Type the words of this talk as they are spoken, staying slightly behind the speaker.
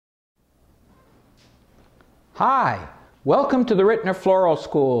Hi, welcome to the Rittner Floral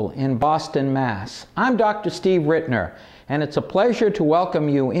School in Boston, Mass. I'm Dr. Steve Rittner, and it's a pleasure to welcome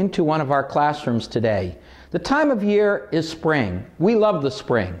you into one of our classrooms today. The time of year is spring. We love the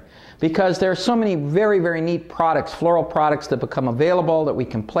spring because there are so many very neat products, floral products that become available that we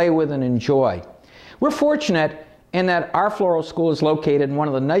can play with and enjoy. We're fortunate in that our floral school is located in one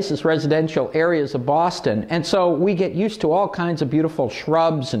of the nicest residential areas of Boston, and so we get used to all kinds of beautiful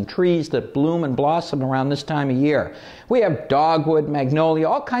shrubs and trees that bloom and blossom around this time of year. We have dogwood, magnolia,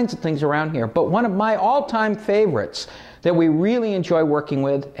 all kinds of things around here, but one of my all-time favorites that we really enjoy working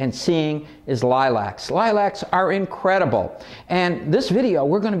with and seeing is lilacs. Lilacs are incredible, and this video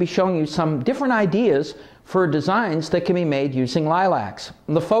we're going to be showing you some different ideas for designs that can be made using lilacs.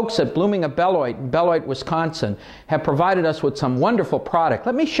 The folks at Blooming of Beloit in Beloit, Wisconsin have provided us with some wonderful product.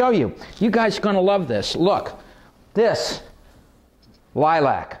 Let me show you. You guys are going to love this. Look, this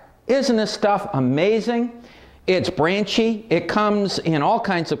lilac. Isn't this stuff amazing? It's branchy. It comes in all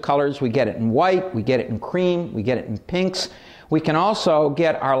kinds of colors. We get it in white, we get it in cream, we get it in pinks. We can also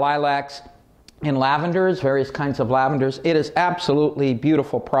get our lilacs in lavenders, various kinds of lavenders. It is absolutely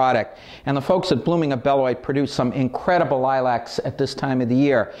beautiful product. And the folks at Blooming of Beloit produce some incredible lilacs at this time of the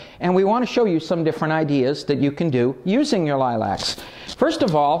year. And we want to show you some different ideas that you can do using your lilacs. First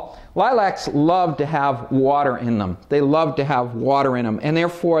of all, lilacs love to have water in them. They love to have water in them, and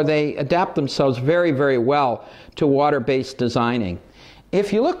therefore they adapt themselves very well to water-based designing.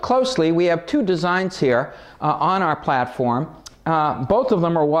 If you look closely, we have two designs here on our platform. Both of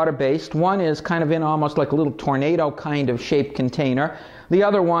them are water-based. One is kind of in almost like a little tornado kind of shaped container. The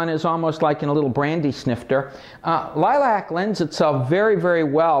other one is almost like in a little brandy snifter. Lilac lends itself very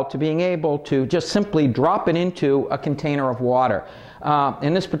well to being able to just simply drop it into a container of water.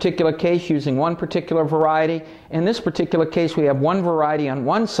 In this particular case, using one particular variety. In this particular case, we have one variety on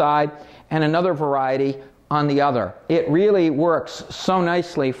one side and another variety on the other. It really works so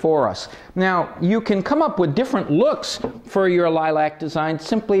nicely for us. Now, you can come up with different looks for your lilac design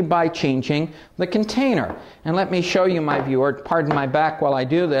simply by changing the container. And let me show you, my viewer, pardon my back while I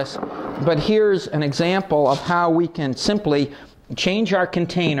do this, but here's an example of how we can simply change our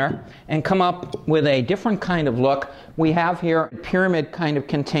container and come up with a different kind of look. We have here a pyramid kind of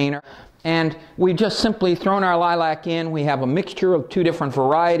container, and we've just simply thrown our lilac in. We have a mixture of two different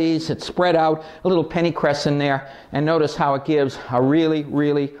varieties. It's spread out, a little pennycress in there, and notice how it gives a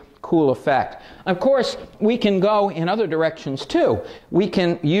really cool effect. Of course, we can go in other directions too. We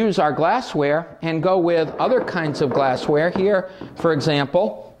can use our glassware and go with other kinds of glassware. Here, for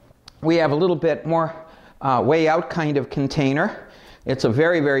example, we have a little bit more way out kind of container. It's a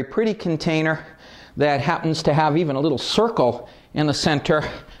very pretty container that happens to have even a little circle in the center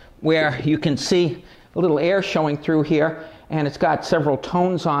where you can see a little air showing through here, and it's got several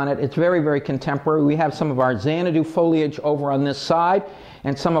tones on it. It's very contemporary. We have some of our Xanadu foliage over on this side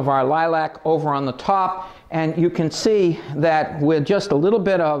and some of our lilac over on the top, and you can see that with just a little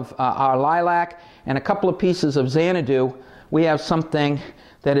bit of our lilac and a couple of pieces of Xanadu, we have something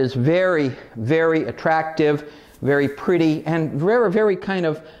that is very attractive, very pretty, and very kind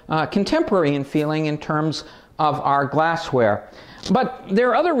of contemporary in feeling in terms of our glassware. But there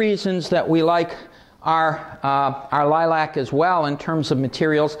are other reasons that we like our lilac as well in terms of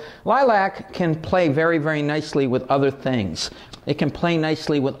materials. Lilac can play very nicely with other things. It can play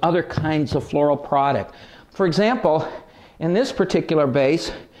nicely with other kinds of floral product. For example, in this particular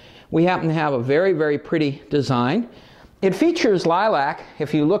vase, we happen to have a very pretty design. It features lilac.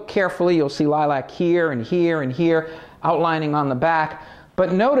 If you look carefully, you'll see lilac here and here and here outlining on the back.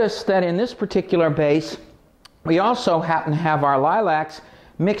 But notice that in this particular vase, we also happen to have our lilacs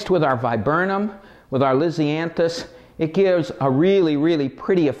mixed with our viburnum, with our lisianthus. It gives a really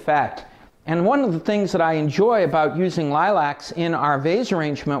pretty effect. And one of the things that I enjoy about using lilacs in our vase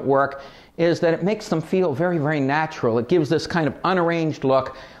arrangement work is that it makes them feel very natural. It gives this kind of unarranged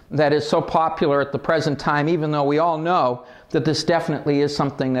look that is so popular at the present time, even though we all know that this definitely is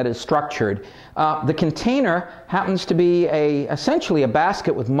something that is structured. The container happens to be essentially a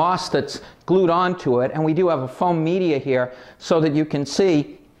basket with moss that's glued onto it, and we do have a foam media here so that you can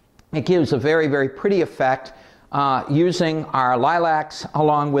see it gives a very pretty effect using our lilacs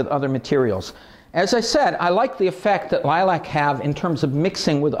along with other materials. As I said, I like the effect that lilac have in terms of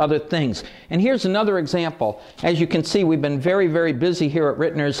mixing with other things. And here's another example. As you can see, we've been very busy here at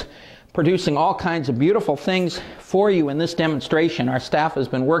Rittner's producing all kinds of beautiful things for you in this demonstration. Our staff has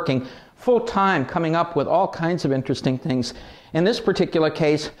been working full-time coming up with all kinds of interesting things. In this particular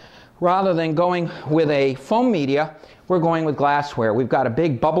case, rather than going with a foam media, we're going with glassware. We've got a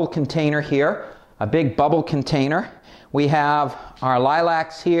big bubble container here, a big bubble container. We have our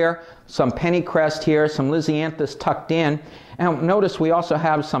lilacs here, some pennycrest here, some lisianthus tucked in. And notice we also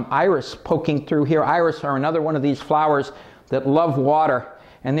have some iris poking through here. Iris are another one of these flowers that love water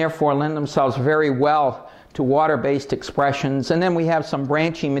and therefore lend themselves very well to water-based expressions. And then we have some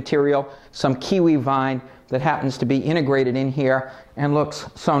branching material, some kiwi vine that happens to be integrated in here and looks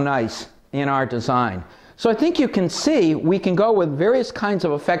so nice in our design. So I think you can see we can go with various kinds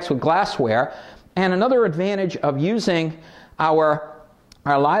of effects with glassware. And another advantage of using our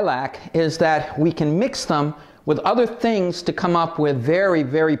lilac is that we can mix them with other things to come up with very,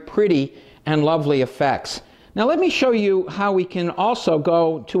 very pretty and lovely effects. Now let me show you how we can also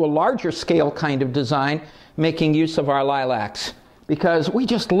go to a larger scale kind of design making use of our lilacs, because we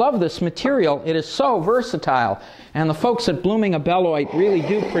just love this material. It is so versatile, and the folks at Blooming Abelloid really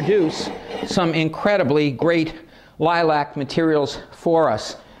do produce some incredibly great lilac materials for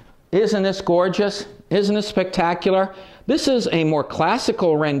us. Isn't this gorgeous? Isn't this spectacular? This is a more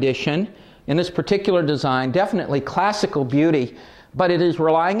classical rendition in this particular design, definitely classical beauty, but it is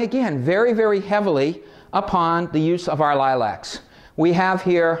relying again very, very heavily upon the use of our lilacs. We have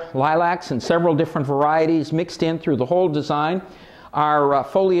here lilacs in several different varieties mixed in through the whole design. Our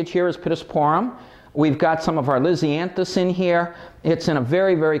foliage here is pittosporum. We've got some of our lisianthus in here. It's in a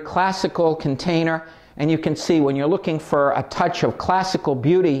very, very classical container, and you can see when you're looking for a touch of classical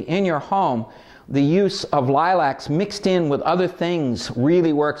beauty in your home, the use of lilacs mixed in with other things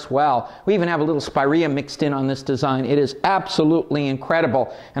really works well. We even have a little spirea mixed in on this design. It is absolutely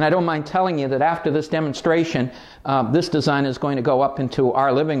incredible. And I don't mind telling you that after this demonstration, this design is going to go up into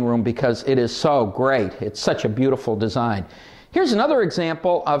our living room because it is so great. It's such a beautiful design. Here's another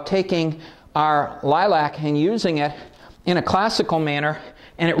example of taking our lilac and using it in a classical manner,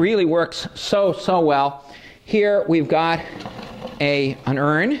 and it really works so, so well. Here we've got an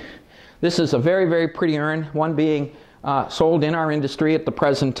urn. This is a very, very pretty urn, one being sold in our industry at the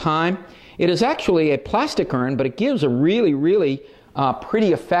present time. It is actually a plastic urn, but it gives a really, really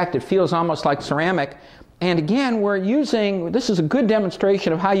pretty effect. It feels almost like ceramic. And again, this is a good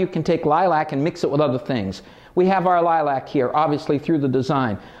demonstration of how you can take lilac and mix it with other things. We have our lilac here, obviously through the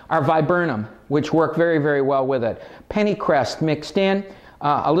design. Our viburnum, which work very, very well with it. Pennycrest mixed in.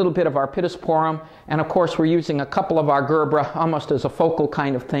 A little bit of our pittosporum, and of course we're using a couple of our gerbera almost as a focal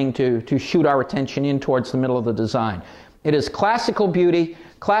kind of thing to shoot our attention in towards the middle of the design. It is classical beauty,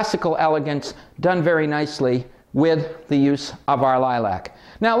 classical elegance, done very nicely with the use of our lilac.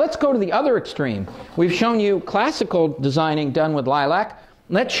 Now let's go to the other extreme. We've shown you classical designing done with lilac.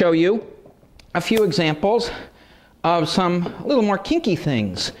 Let's show you a few examples of some a little more kinky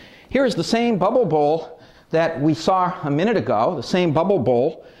things. Here's the same bubble bowl that we saw a minute ago, the same bubble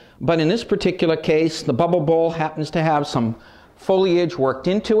bowl, but in this particular case, the bubble bowl happens to have some foliage worked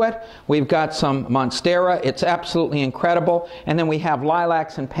into it. We've got some monstera. It's absolutely incredible. And then we have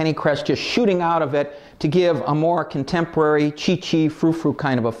lilacs and pennycrest just shooting out of it to give a more contemporary chi-chi, frou-frou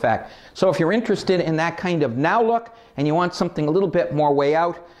kind of effect. So if you're interested in that kind of now look and you want something a little bit more way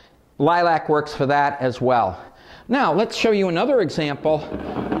out, lilac works for that as well. Now, let's show you another example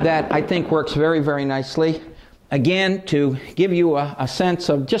that I think works very, very nicely. Again, to give you a sense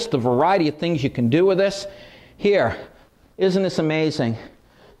of just the variety of things you can do with this. Here, isn't this amazing?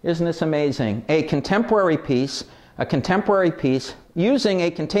 Isn't this amazing? A contemporary piece using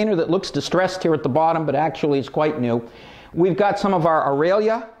a container that looks distressed here at the bottom, but actually is quite new. We've got some of our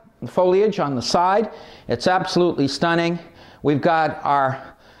aurelia foliage on the side. It's absolutely stunning. We've got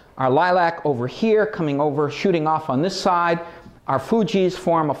our lilac over here, coming over, shooting off on this side. Our Fujis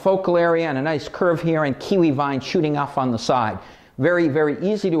form a focal area and a nice curve here, and kiwi vine shooting off on the side. Very, very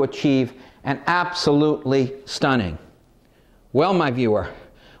easy to achieve and absolutely stunning. Well, my viewer,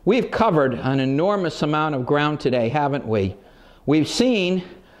 we've covered an enormous amount of ground today, haven't we? We've seen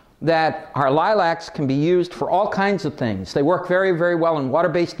that our lilacs can be used for all kinds of things. They work very, very well in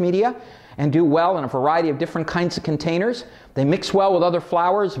water-based media and do well in a variety of different kinds of containers. They mix well with other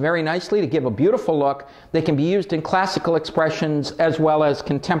flowers very nicely to give a beautiful look. They can be used in classical expressions as well as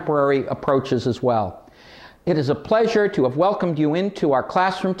contemporary approaches as well. It is a pleasure to have welcomed you into our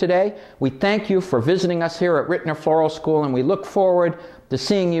classroom today. We thank you for visiting us here at Rittner Floral School, and we look forward to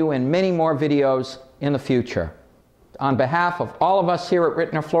seeing you in many more videos in the future. On behalf of all of us here at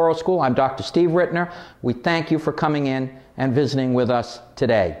Rittner Floral School, I'm Dr. Steve Rittner. We thank you for coming in and visiting with us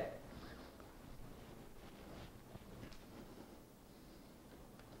today.